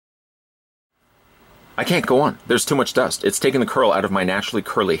I can't go on. There's too much dust. It's taking the curl out of my naturally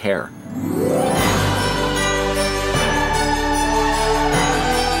curly hair.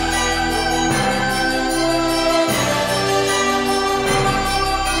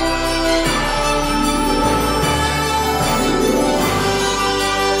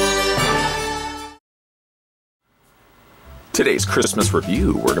 Today's Christmas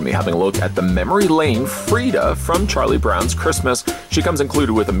review, we're going to be having a look at the Memory Lane Frieda from Charlie Brown's Christmas. She comes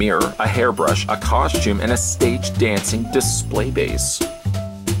included with a mirror, a hairbrush, a costume, and a stage dancing display base.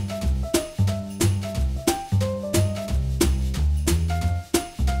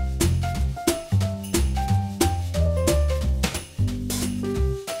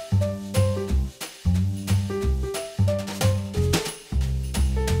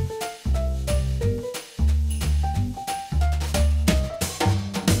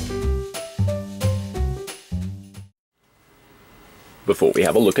 Before we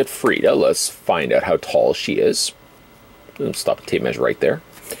have a look at Frieda, let's find out how tall she is. Stop the tape measure right there.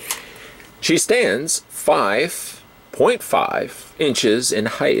 She stands 5.5 inches in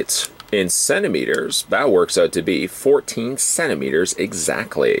height. In centimeters, that works out to be 14 centimeters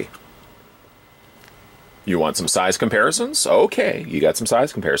exactly. You want some size comparisons? Okay, you got some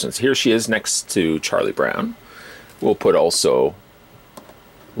size comparisons. Here she is next to Charlie Brown. We'll put also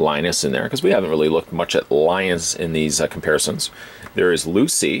Linus in there, because we haven't really looked much at lions in these comparisons. There is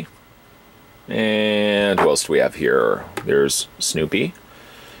Lucy, and who else do we have here? There's Snoopy,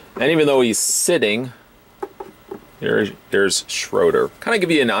 and even though he's sitting, there's Schroeder. Kind of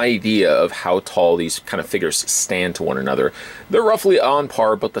give you an idea of how tall these kind of figures stand to one another. They're roughly on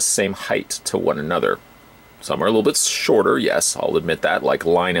par, but the same height to one another. Some are a little bit shorter, yes, I'll admit that, like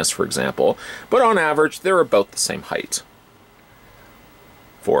Linus, for example, but on average, they're about the same height.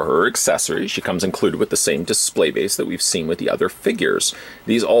 For her accessories, she comes included with the same display base that we've seen with the other figures.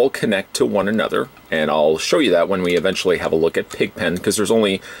 These all connect to one another, and I'll show you that when we eventually have a look at Pigpen, because there's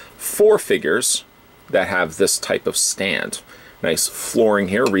only 4 figures that have this type of stand. Nice flooring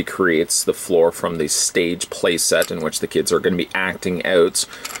here recreates the floor from the stage play set in which the kids are going to be acting out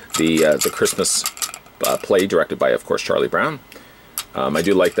the Christmas play directed by, of course, Charlie Brown. I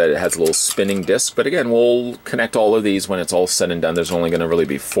do like that it has a little spinning disc, but again, we'll connect all of these when it's all said and done. There's only going to really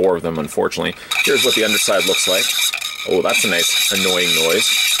be 4 of them, unfortunately. Here's what the underside looks like. Oh, that's a nice annoying noise.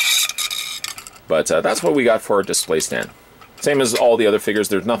 But that's what we got for our display stand. Same as all the other figures.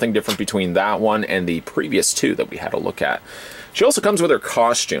 There's nothing different between that one and the previous 2 that we had a look at. She also comes with her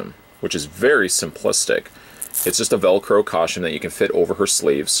costume, which is very simplistic. It's just a Velcro costume that you can fit over her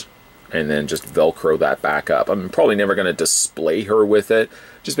sleeves, and then just Velcro that back up. I'm probably never going to display her with it,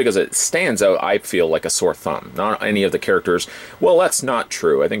 just because it stands out, I feel, like a sore thumb. Not any of the characters. Well, that's not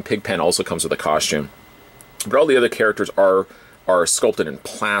true. I think Pigpen also comes with a costume. But all the other characters are sculpted in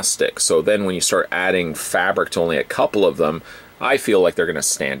plastic, so then when you start adding fabric to only a couple of them, I feel like they're going to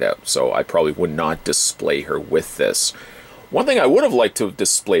stand out. So I probably would not display her with this. One thing I would have liked to have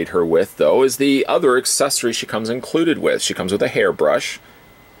displayed her with, though, is the other accessory she comes included with. She comes with a hairbrush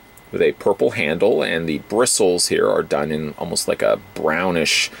with a purple handle, and the bristles here are done in almost like a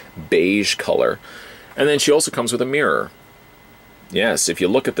brownish beige color. And then she also comes with a mirror. Yes, if you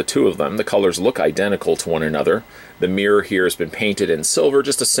look at the 2 of them, the colors look identical to one another. The mirror here has been painted in silver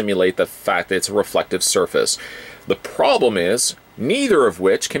just to simulate the fact that it's a reflective surface. The problem is, neither of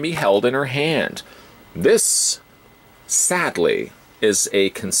which can be held in her hand. This, sadly, is a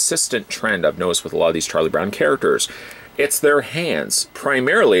consistent trend I've noticed with a lot of these Charlie Brown characters. It's their hands.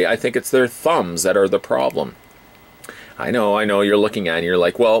 Primarily, I think it's their thumbs that are the problem. I know, you're looking at it and you're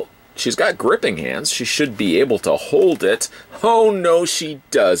like, well, she's got gripping hands. She should be able to hold it. Oh, no, she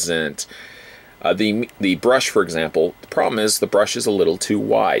doesn't. The brush, for example, the problem is the brush is a little too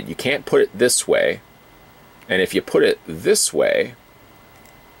wide. You can't put it this way. And if you put it this way,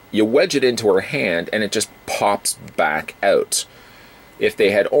 you wedge it into her hand and it just pops back out. If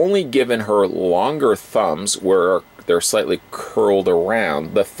they had only given her longer thumbs where they're slightly curled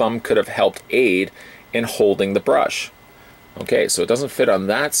around, the thumb could have helped aid in holding the brush. Okay, so it doesn't fit on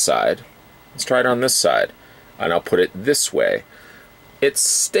that side. Let's try it on this side. And I'll put it this way. It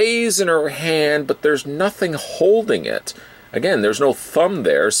stays in her hand, but there's nothing holding it. Again, there's no thumb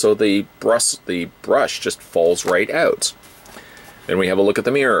there, so the brush just falls right out. Then we have a look at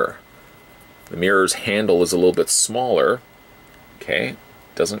the mirror. The mirror's handle is a little bit smaller. Okay,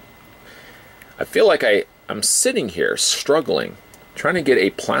 I feel like I'm sitting here struggling, trying to get a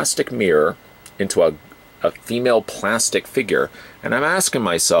plastic mirror into a female plastic figure, and I'm asking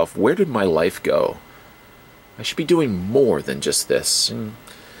myself, where did my life go? I should be doing more than just this. And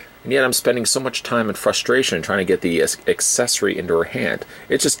yet I'm spending so much time and frustration trying to get the accessory into her hand.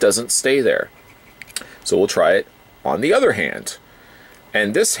 It just doesn't stay there. So we'll try it on the other hand.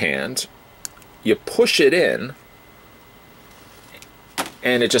 And this hand, you push it in,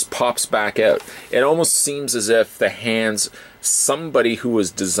 and it just pops back out. It almost seems as if the hands, somebody who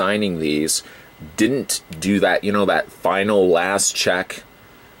was designing these didn't do that, you know, that final last check.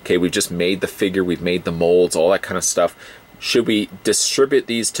 Okay, we've just made the figure, we've made the molds, all that kind of stuff. Should we distribute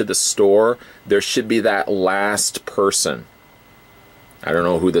these to the store, there should be that last person. I don't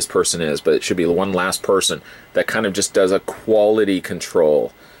know who this person is, but it should be the one last person that kind of just does a quality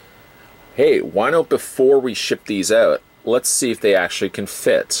control. Hey, why not before we ship these out, let's see if they actually can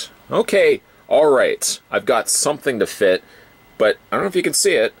fit. Okay, all right, I've got something to fit, but I don't know if you can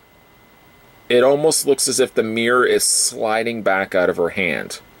see it. It almost looks as if the mirror is sliding back out of her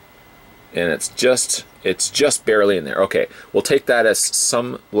hand. And it's just barely in there. Okay, we'll take that as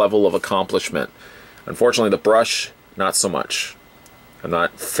some level of accomplishment. Unfortunately, the brush, not so much. I'm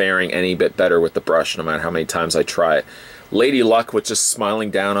not faring any bit better with the brush, no matter how many times I try it. Lady Luck was just smiling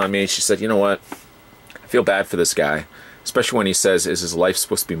down on me. She said, you know what? I feel bad for this guy. Especially when he says, is his life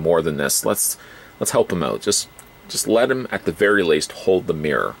supposed to be more than this? Let's help him out. Just let him, at the very least, hold the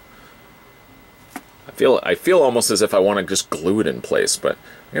mirror. I feel almost as if I want to just glue it in place, but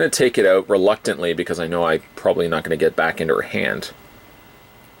I'm going to take it out reluctantly because I know I'm probably not going to get back into her hand.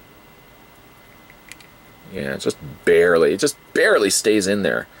 Yeah, it just barely stays in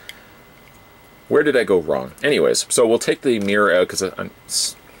there. Where did I go wrong? Anyways, so we'll take the mirror out because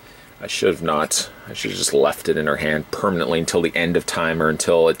I should have just left it in her hand permanently until the end of time or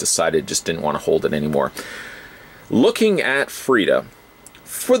until it decided just didn't want to hold it anymore. Looking at Frieda,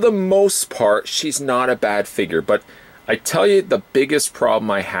 for the most part, she's not a bad figure, but I tell you the biggest problem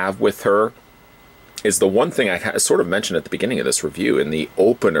I have with her is the one thing I sort of mentioned at the beginning of this review, in the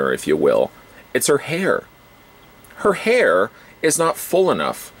opener, if you will. It's her hair. Her hair is not full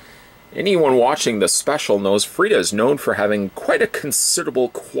enough. Anyone watching the special knows Frieda is known for having quite a considerable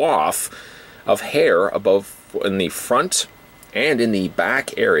coif of hair above in the front and in the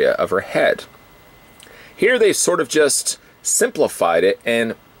back area of her head. Here they sort of just simplified it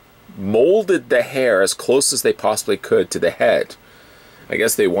and molded the hair as close as they possibly could to the head. I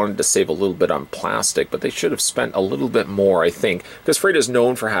guess they wanted to save a little bit on plastic, but they should have spent a little bit more, I think, because Frieda is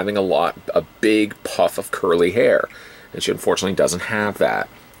known for having a big puff of curly hair, and she unfortunately doesn't have that.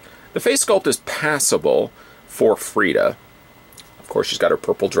 The face sculpt is passable for Frieda. Of course, she's got her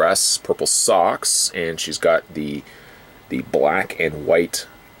purple dress, purple socks, and she's got the black and white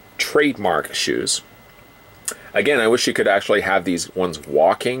trademark shoes. Again, I wish you could actually have these ones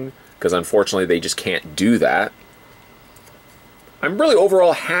walking, because unfortunately they just can't do that. I'm really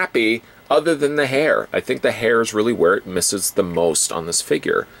overall happy other than the hair. I think the hair is really where it misses the most on this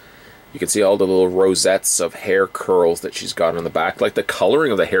figure. You can see all the little rosettes of hair curls that she's got on the back. Like, the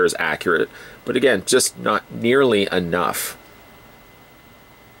coloring of the hair is accurate, but again, just not nearly enough.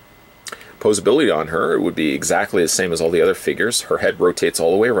 Posability on her would be exactly the same as all the other figures. Her head rotates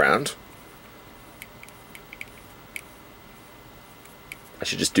all the way around. I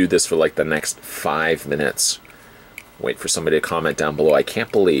should just do this for like the next 5 minutes. Wait for somebody to comment down below. I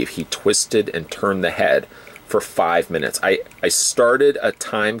can't believe he twisted and turned the head for 5 minutes. I started a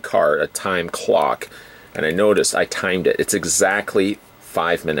time card, a time clock, and I noticed I timed it. It's exactly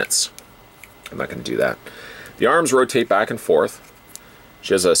 5 minutes. I'm not going to do that. The arms rotate back and forth.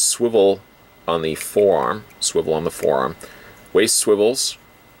 She has a swivel on the forearm, waist swivels,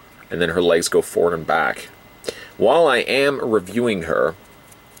 and then her legs go forward and back. While I am reviewing her,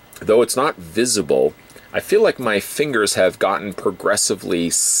 though it's not visible, I feel like my fingers have gotten progressively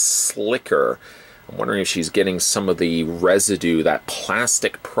slicker. I'm wondering if she's getting some of the residue, that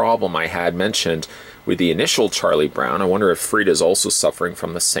plastic problem I had mentioned with the initial Charlie Brown. I wonder if Frieda's also suffering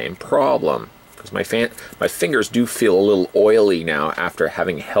from the same problem, because my fingers do feel a little oily now after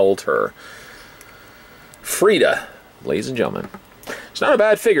having held her. Frieda, ladies and gentlemen, she's not a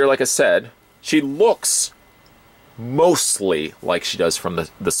bad figure, like I said. She looks mostly like she does from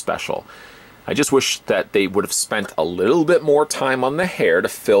the special. I just wish that they would have spent a little bit more time on the hair to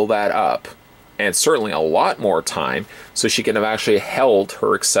fill that up, and certainly a lot more time so she can have actually held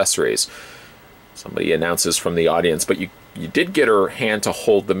her accessories. Somebody announces from the audience, but you did get her hand to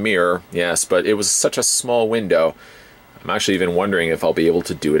hold the mirror. Yes, but it was such a small window. I'm actually even wondering if I'll be able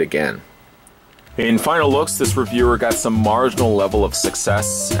to do it again. In final looks, this reviewer got some marginal level of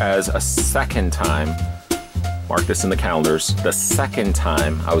success as a second time, mark this in the calendars, the second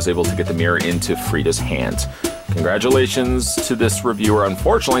time I was able to get the mirror into Frieda's hand. Congratulations to this reviewer.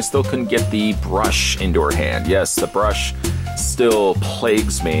 Unfortunately, still couldn't get the brush into her hand. Yes, the brush still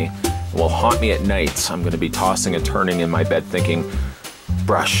plagues me, will haunt me at night. I'm going to be tossing and turning in my bed thinking,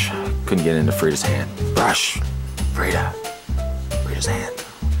 Brush. Couldn't get into Frieda's hand. Brush. Frieda. Frieda's hand.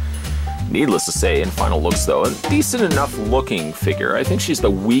 Needless to say, in final looks though, a decent enough looking figure. I think she's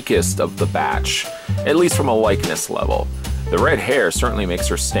the weakest of the batch, at least from a likeness level. The red hair certainly makes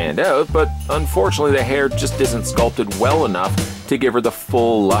her stand out, but unfortunately the hair just isn't sculpted well enough to give her the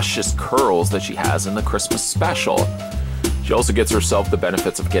full luscious curls that she has in the Christmas special. She also gets herself the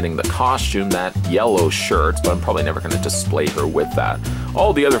benefits of getting the costume, that yellow shirt, but I'm probably never going to display her with that.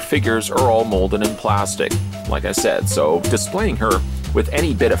 All the other figures are all molded in plastic, like I said, so displaying her with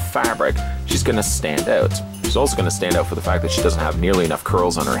any bit of fabric, she's going to stand out. She's also going to stand out for the fact that she doesn't have nearly enough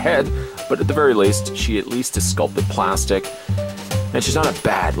curls on her head, but at the very least, she at least is sculpted plastic. And she's not a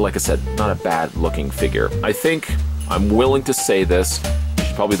bad, like I said, not a bad looking figure. I think I'm willing to say this,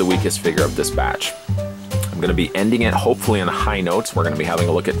 she's probably the weakest figure of this batch. I'm going to be ending it hopefully on a high note. We're going to be having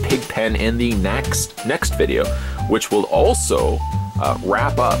a look at Pigpen in the next video, which will also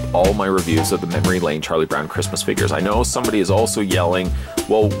wrap up all my reviews of the Memory Lane Charlie Brown Christmas figures. I know somebody is also yelling,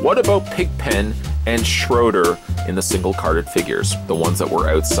 well, what about Pigpen and Schroeder in the single-carded figures, the ones that were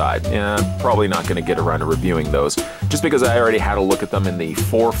outside? Yeah, I'm probably not going to get around to reviewing those, just because I already had a look at them in the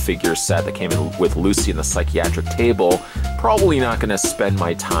 4-figure set that came in with Lucy and the psychiatric table. Probably not going to spend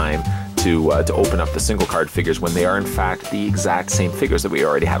my time to open up the single card figures when they are in fact the exact same figures that we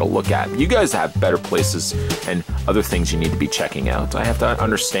already had a look at. You guys have better places and other things you need to be checking out. I have to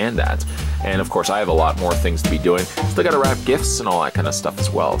understand that. And of course I have a lot more things to be doing. Still gotta wrap gifts and all that kind of stuff as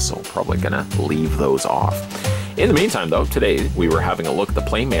well, so probably gonna leave those off. In the meantime though, today we were having a look at the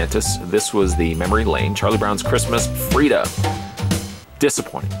Play Mantis. This was the Memory Lane Charlie Brown's Christmas Frieda.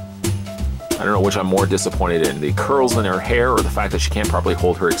 Disappointing. I don't know which I'm more disappointed in, the curls in her hair or the fact that she can't properly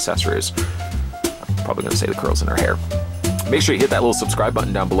hold her accessories. I'm probably going to say the curls in her hair. Make sure you hit that little subscribe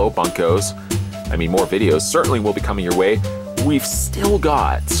button down below, bunkos. I mean, more videos certainly will be coming your way. We've still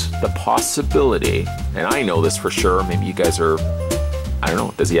got the possibility, and I know this for sure, maybe you guys are, I don't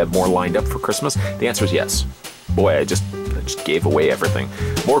know, does he have more lined up for Christmas? The answer is yes. Boy, I just gave away everything.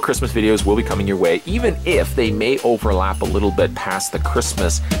 More Christmas videos will be coming your way, even if they may overlap a little bit past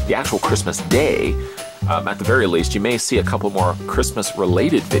the actual Christmas day. At the very least, you may see a couple more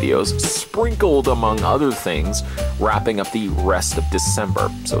Christmas-related videos sprinkled among other things, wrapping up the rest of December.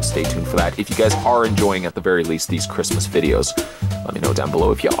 So stay tuned for that. If you guys are enjoying, at the very least, these Christmas videos, let me know down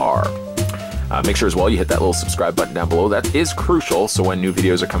below if you are. Make sure as well you hit that little subscribe button down below. That is crucial, so when new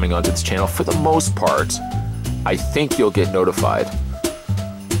videos are coming onto this channel, for the most part, I think you'll get notified.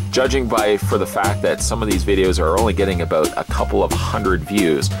 Judging for the fact that some of these videos are only getting about a couple of 100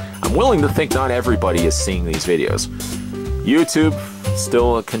 views, I'm willing to think not everybody is seeing these videos. YouTube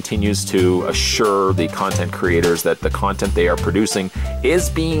still continues to assure the content creators that the content they are producing is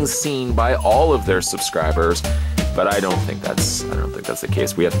being seen by all of their subscribers, but I don't think that's the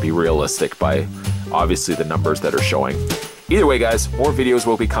case. We have to be realistic by obviously the numbers that are showing. Either way, guys, more videos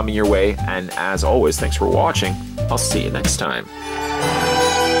will be coming your way, and as always, thanks for watching. I'll see you next time.